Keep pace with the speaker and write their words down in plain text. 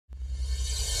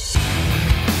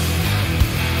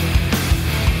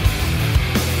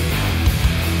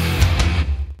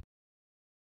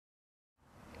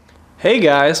Hey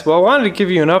guys, well I wanted to give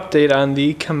you an update on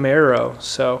the Camaro.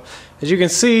 So as you can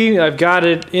see, I've got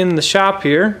it in the shop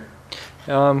here.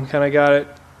 Kind of got it,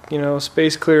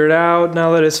 space cleared out.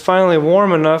 Now that it's finally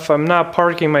warm enough, I'm not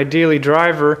parking my daily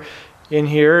driver in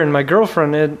here, and my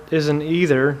girlfriend isn't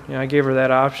either. I gave her that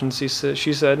option. She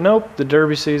said nope, the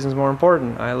derby season's more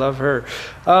important. I love her.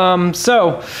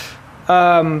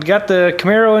 Got the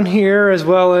Camaro in here, as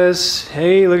well as,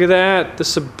 hey, look at that, the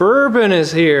Suburban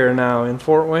is here now in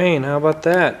Fort Wayne. How about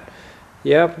that?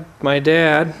 Yep, my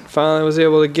dad finally was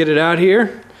able to get it out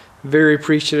here. Very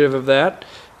appreciative of that.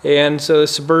 And so the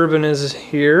Suburban is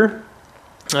here.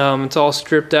 It's all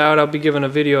stripped out. I'll be giving a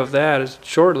video of that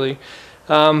shortly.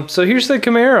 So here's the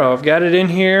Camaro. I've got it in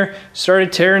here,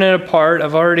 started tearing it apart.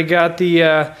 I've already got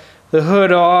the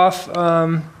hood off.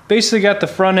 Basically got the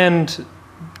front end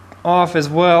off as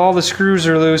well. All the screws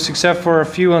are loose except for a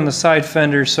few on the side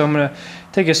fenders, so I'm gonna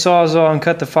take a Sawzall and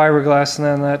cut the fiberglass, and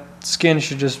then that skin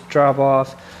should just drop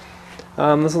off.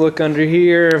 Let's look under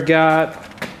here. I've got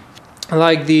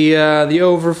like the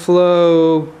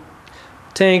overflow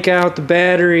tank out, the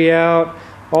battery out,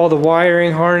 all the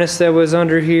wiring harness that was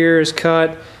under here is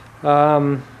cut,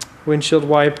 windshield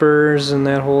wipers and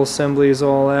that whole assembly is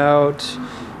all out,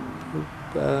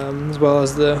 as well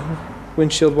as the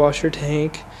windshield washer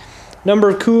tank.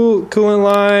 Number of coolant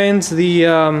lines,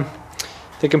 the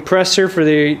compressor for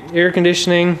the air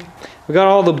conditioning. We got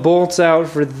all the bolts out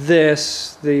for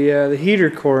this, the heater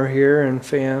core here and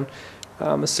fan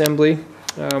assembly.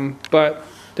 But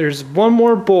there's one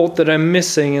more bolt that I'm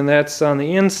missing, and that's on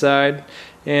the inside.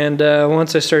 And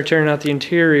once I start tearing out the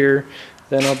interior,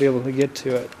 then I'll be able to get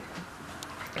to it.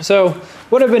 So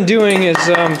what I've been doing is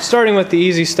starting with the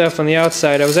easy stuff on the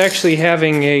outside. I was actually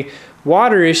having a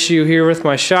water issue here with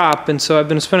my shop, and so I've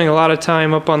been spending a lot of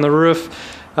time up on the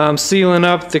roof sealing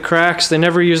up the cracks. They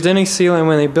never used any sealant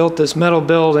when they built this metal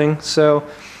building, so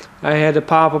I had to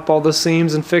pop up all the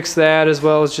seams and fix that, as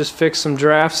well as just fix some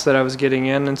drafts that I was getting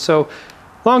in. And so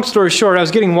long story short, I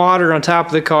was getting water on top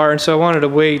of the car, and so I wanted to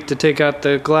wait to take out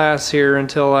the glass here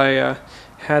until I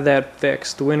had that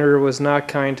fixed. The winter was not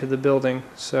kind to the building,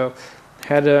 so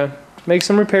had to make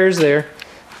some repairs there.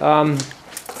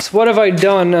 So what have I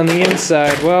done on the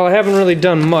inside? Well, I haven't really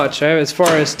done much as far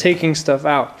as taking stuff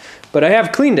out, but I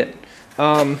have cleaned it.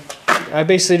 I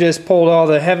basically just pulled all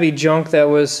the heavy junk that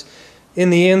was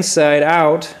in the inside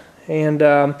out,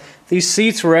 and these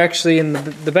seats were actually, in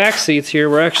the back seats here,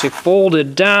 were actually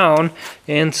folded down,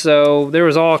 and so there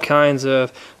was all kinds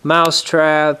of mouse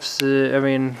traps,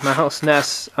 mouse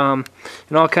nests, and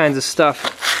all kinds of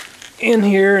stuff in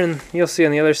here, and you'll see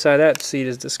on the other side that seat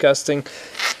is disgusting.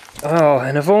 Oh,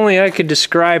 and if only I could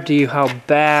describe to you how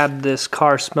bad this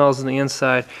car smells on the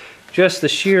inside. Just the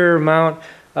sheer amount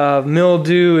of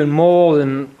mildew and mold,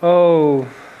 and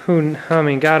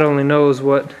God only knows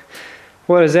what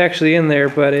is actually in there,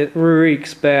 but it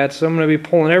reeks bad. So I'm going to be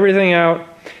pulling everything out.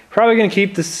 Probably going to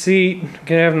keep the seat, going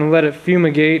to have them let it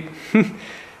fumigate,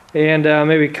 and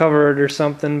maybe cover it or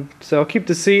something. So I'll keep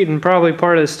the seat and probably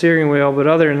part of the steering wheel, but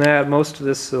other than that, most of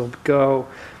this will go.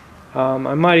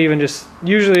 I might even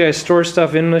usually I store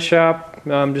stuff in the shop,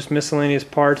 just miscellaneous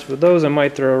parts, but those I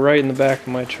might throw right in the back of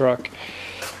my truck.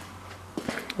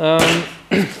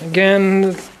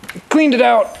 Again, cleaned it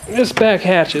out. This back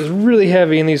hatch is really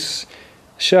heavy, and these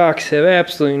shocks have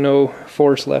absolutely no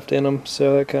force left in them,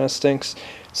 so that kind of stinks.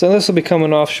 So this will be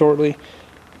coming off shortly.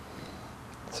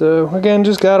 So again,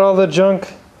 just got all the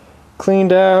junk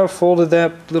cleaned out, folded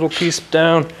that little piece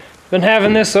down. Been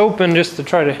having this open just to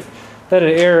try to let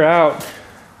it air out.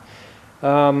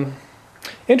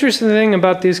 Interesting thing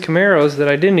about these Camaros that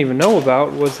I didn't even know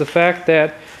about was the fact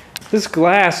that this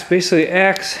glass basically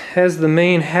acts as the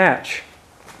main hatch.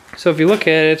 So if you look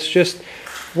at it, it's just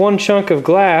one chunk of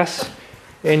glass,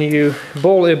 and it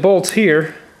bolts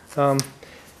here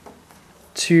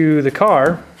to the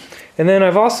car. And then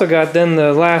I've also got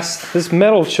this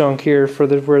metal chunk here for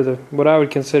what I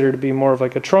would consider to be more of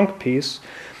like a trunk piece.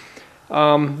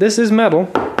 This is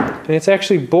metal, and it's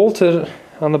actually bolted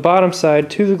on the bottom side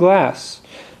to the glass.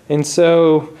 And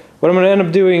so what I'm going to end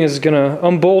up doing is going to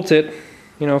unbolt it,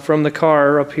 from the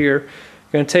car up here.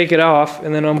 I'm going to take it off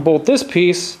and then unbolt this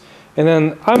piece, and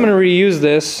then I'm going to reuse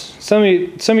this. Some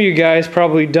of you guys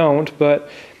probably don't, but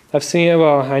I've seen it.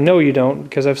 Well, I know you don't,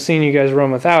 because I've seen you guys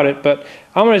run without it. But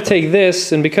I'm going to take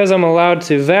this, and because I'm allowed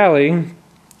to valley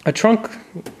a trunk,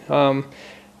 I'm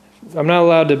not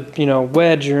allowed to,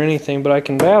 wedge or anything, but I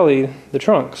can valley the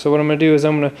trunk. So what I'm going to do is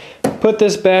I'm going to put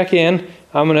this back in.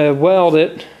 I'm going to weld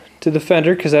it to the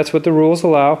fender, because that's what the rules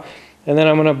allow. and then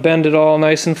I'm going to bend it all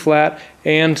nice and flat.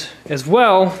 And as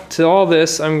well, to all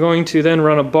this, I'm going to then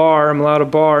run a bar. I'm allowed a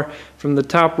bar from the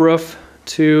top roof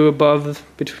to above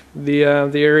the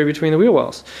area between the wheel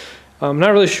wells. I'm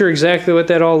not really sure exactly what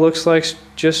that all looks like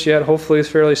just yet. Hopefully it's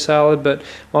fairly solid, but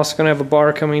I'm also going to have a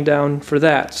bar coming down for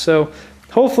that. So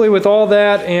hopefully with all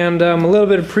that and a little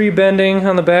bit of pre-bending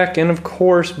on the back, and of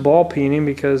course ball peening,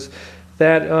 because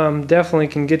that definitely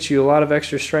can get you a lot of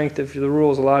extra strength if the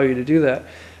rules allow you to do that.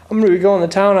 I'm going to be going to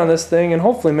town on this thing and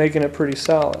hopefully making it pretty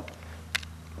solid.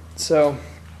 So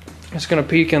just going to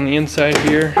peek on the inside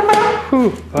here.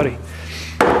 Whew, buddy.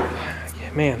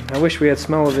 Yeah, man, I wish we had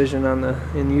smell-o-vision on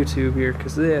in YouTube here,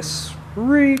 because this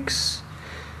reeks.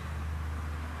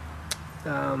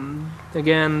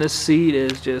 Again, this seat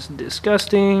is just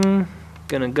disgusting.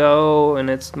 Gonna go, and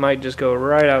it might just go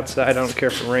right outside. I don't care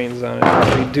if it rains on it.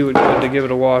 Probably do it good to give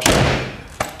it a wash.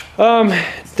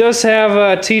 It does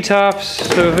have T-tops,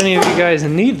 so if any of you guys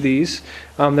need these,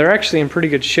 they're actually in pretty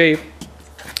good shape.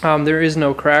 There is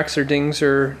no cracks or dings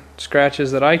or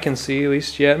scratches that I can see, at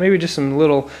least yet. Maybe just some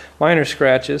little minor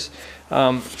scratches.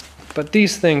 But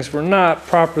these things were not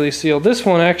properly sealed. This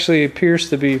one actually appears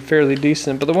to be fairly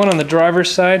decent, but the one on the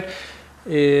driver's side,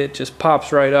 it just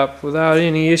pops right up without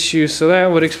any issues. So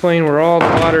that would explain where all the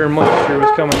water and moisture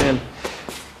was coming in.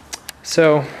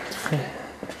 So,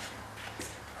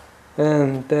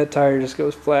 and that tire just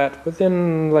goes flat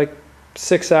within like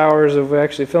 6 hours of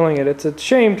actually filling it. It's a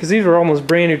shame because these were almost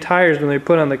brand new tires when they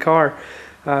put on the car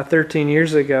 13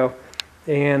 years ago,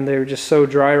 and they were just so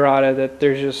dry rotted that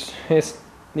there's just, it's,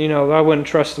 you know, I wouldn't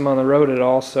trust them on the road at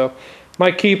all. So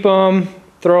might keep them,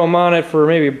 throw them on it for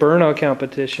maybe a burnout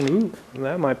competition. Ooh,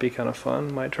 that might be kind of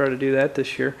fun. Might try to do that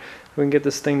this year. We can get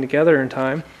this thing together in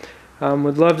time.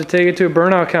 Would love to take it to a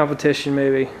burnout competition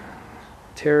maybe.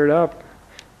 Tear it up.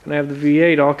 Gonna have the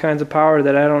V8, all kinds of power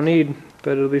that I don't need,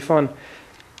 but it'll be fun.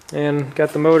 And got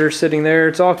the motor sitting there.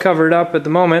 It's all covered up at the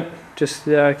moment, just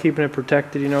keeping it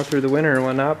protected, you know, through the winter and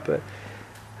whatnot. But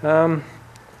I'm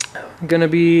gonna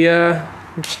be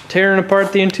tearing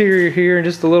apart the interior here in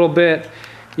just a little bit.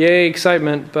 Yay,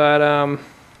 excitement! But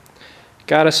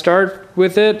gotta start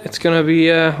with it. It's gonna be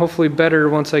hopefully better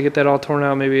once I get that all torn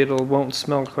out. Maybe it won't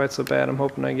smell quite so bad. I'm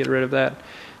hoping I get rid of that.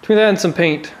 Between that and some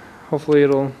paint, hopefully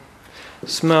it'll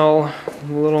smell a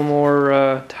little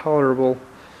more tolerable.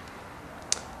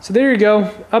 So there you go.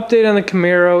 Update on the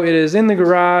Camaro. It is in the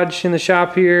garage, in the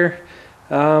shop here.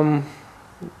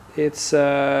 It's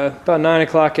about 9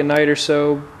 o'clock at night or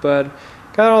so, but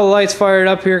got all the lights fired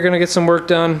up here. Gonna get some work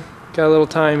done. Got a little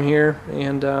time here,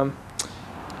 and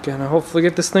gonna hopefully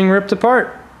get this thing ripped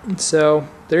apart. So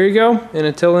there you go, and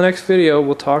until the next video,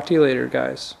 we'll talk to you later,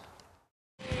 guys.